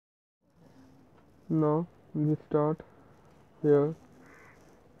Now we start here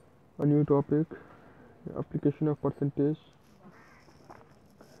a new topic, application of percentage.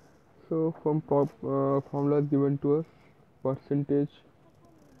 So from formula given to us, percentage,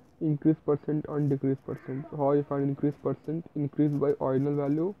 increase percent and decrease percent. So how you find increase percent? Increase by ordinal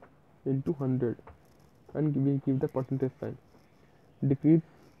value into 100 and we give the percentage sign. Decrease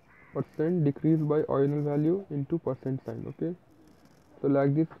percent, decrease by ordinal value into percent sign. Okay, so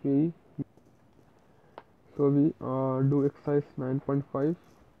like this we do exercise 9.5.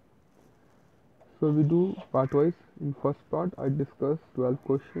 So we do part wise. In first part I discussed 12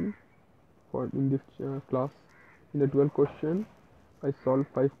 questions for in this class. In the 12 question I solve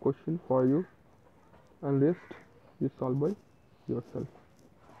 5 questions for you and rest you solve by yourself.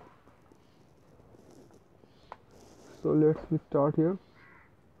 So let's we start here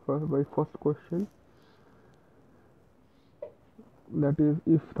first question, that is,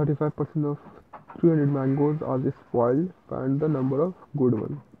 if 35% of 300 mangoes are spoiled, find the number of good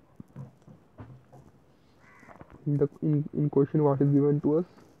ones. In question what is given to us,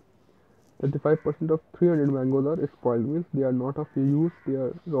 35% of 300 mangoes are spoiled, means they are not of use, they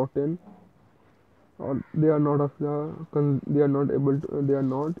are rotten, or they are not of the they are not able to, they are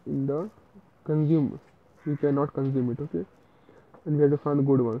not in the consume, we cannot consume it. Okay, and we have to find the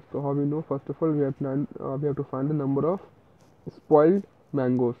good ones. So how we know? First of all we have to find the number of spoiled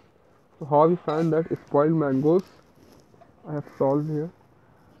mangoes. So how we find that spoiled mangoes? I have solved here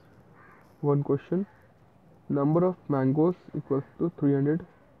one question. Number of mangoes equals to 300.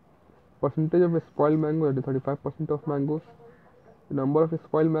 Percentage of a spoiled mango, that is 35% of mangoes. The number of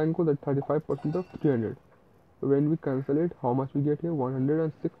spoiled mangoes, that is 35% of 300. So when we cancel it, how much we get here?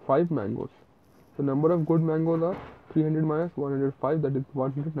 105 mangoes. So number of good mangoes are 300 minus 105, that is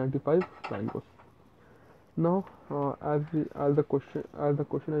 195 mangoes. Now as the question I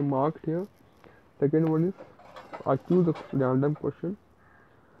marked here, second one is I choose a random question.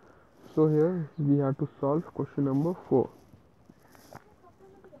 So here we have to solve question number 4.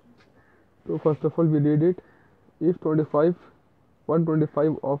 So first of all we read it. If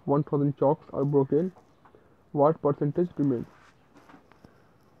 125 of 1000 chalks are broken, what percentage remains?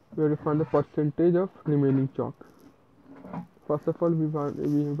 We have to find the percentage of remaining chalk. First of all we want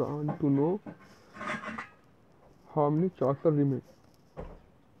to know how many chalks are remain.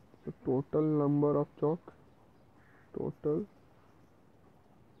 So total number of chalk, total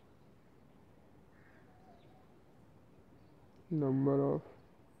number of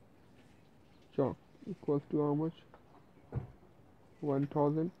chalk equals to how much?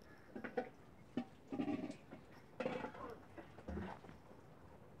 1000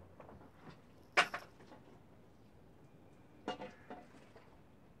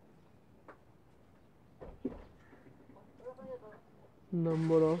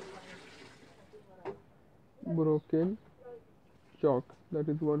 number of broken chalk, that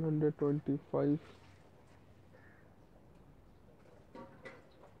is 125.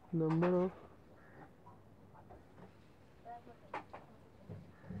 Number of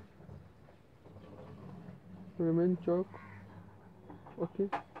remain chalk. Okay,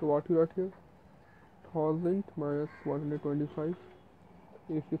 so what you got here? 1000 minus 125.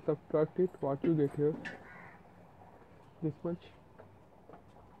 If you subtract it, what you get here? This much.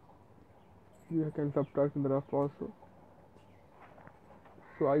 You can subtract in the rough also.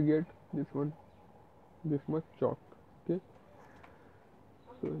 So I get this much chalk. Okay,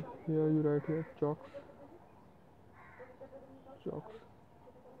 so here you write here chalks.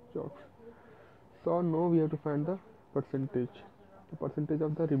 So now we have to find the percentage of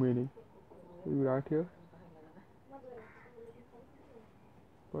the remaining. We write here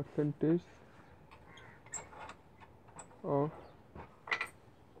percentage of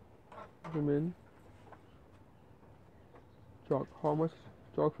remain chalk. How much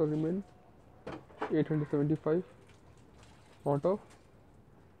chalks are remain? 875 out of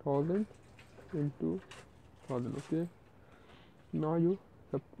 1000 into 1000. Okay, now you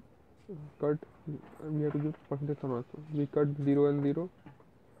cut, we have to give percentage on also. We cut 0 and 0.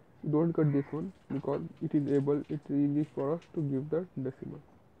 Don't cut this one because it is easy for us to give the decimal.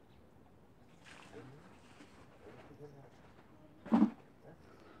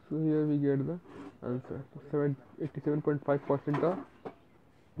 So here we get the answer. So 87.5% are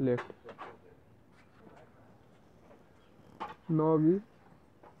left. Now we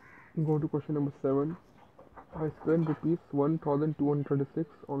go to question number 7. I spent rupees 1236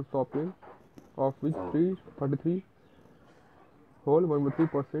 on shopping, of which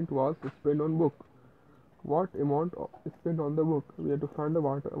 33.13% was spent on book. What amount spent on the book? We have to find the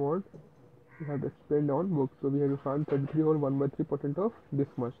what amount we have to spend on books. So we have to find 33 whole 1 by 3% of this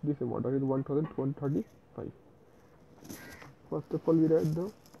much, this amount, that is 1235. First of all, we write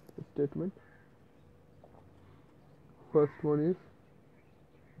the statement. First one is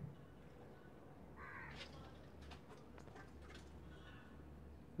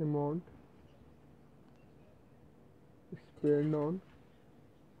amount spent on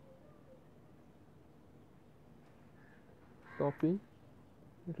shopping.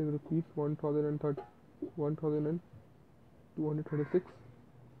 It is rupees 1236.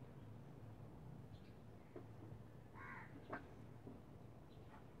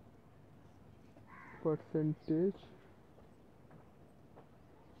 Percentage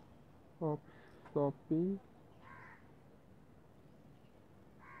of shopping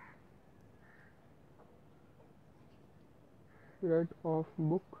rate of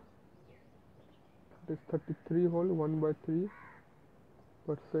book, it is 33 whole 1 by 3%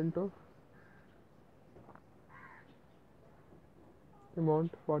 of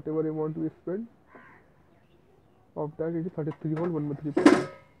amount, whatever amount we spend, of that it is 33 whole 1 by 3%.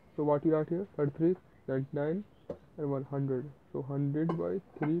 So what you write here, 33, 99 and 100. So 100 by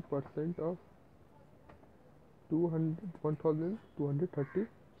 3% of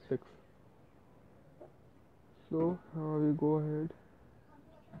 1236. So we go ahead,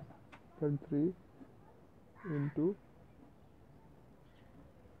 33 into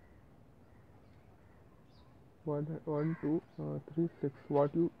 1236.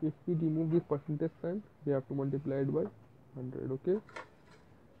 What you, if we remove this percentage sign, we have to multiply it by 100. Okay,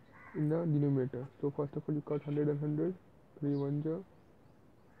 in the denominator. So first of all, you cut 100 and 100. 3 1 ja,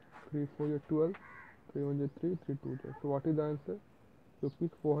 3 4 ja 12, 3 1 ja 3, 3 2 ja. So what is the answer?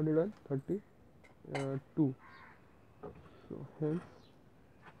 Rupees 432. So hence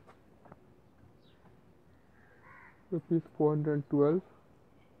rupees 412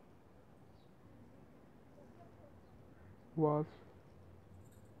 was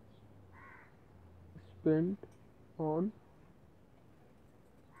spent on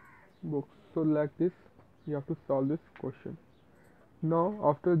books. So like this, you have to solve this question. Now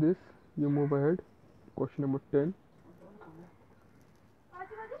after this, you move ahead. Question number 10.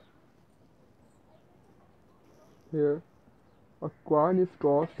 Here, a coin is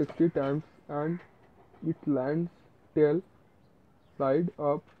tossed 60 times and it lands tail side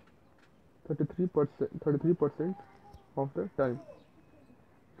up 33% of the time.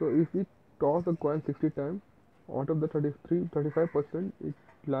 So if we toss a coin 60 times, out of the 35% it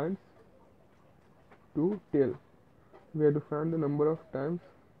lands to tail. We have to find the number of times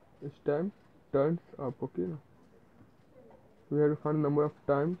each time turns up. Okay, we have to find the number of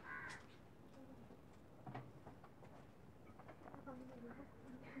times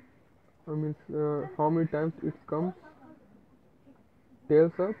how many times it comes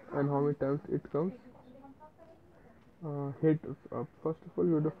tails up and how many times it comes head up. First of all,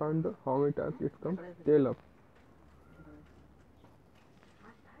 you have to find the how many times it comes tail up.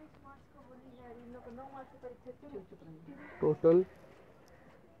 Total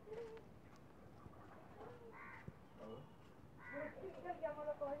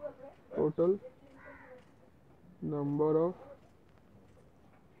number of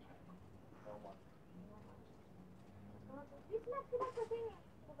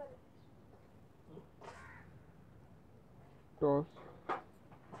toss,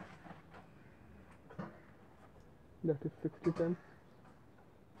 that is 60 times.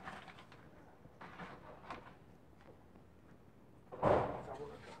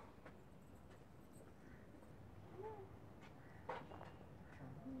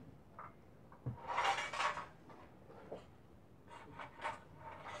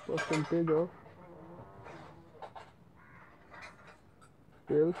 Percentage of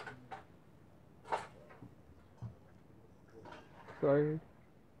tails side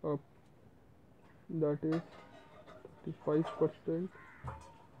up, that is 35%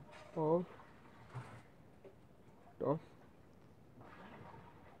 of toss.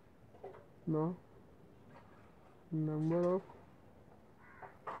 Now number of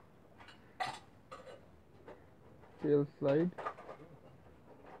tail slide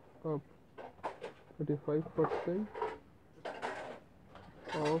up, 35%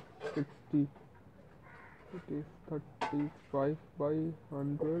 of 60. It is 35 by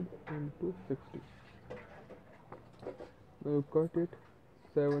 100 into 60. Now you cut it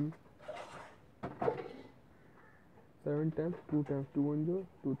 7 times, 2 times, 2 1 0,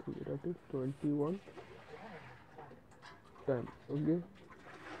 2 3, that is 21 times. Okay,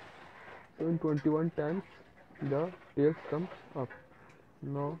 so in 21 times the tails comes up.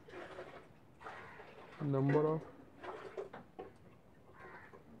 Now number of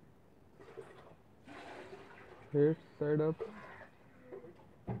Head side up.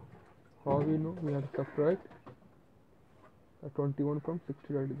 How we know? We have to subtract 21 from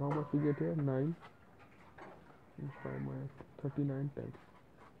 60. That is how much we get here? 9 and 5 minus 39 times.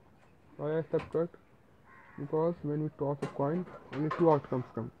 Why I subtract? Because when we toss a coin, only two outcomes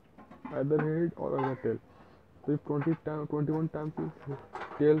come, either head or either tail. So if 21 times is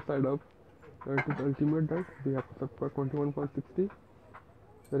tail side up, that is ultimate that we have to subtract 21 from 60.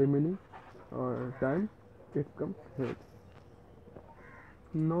 The remaining time it comes head.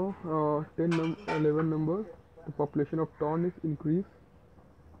 Now 11 number, the population of town is increased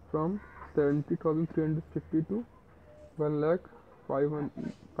from 70,350 to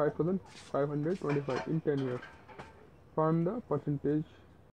 1,05,525 in 10 years. Find the percentage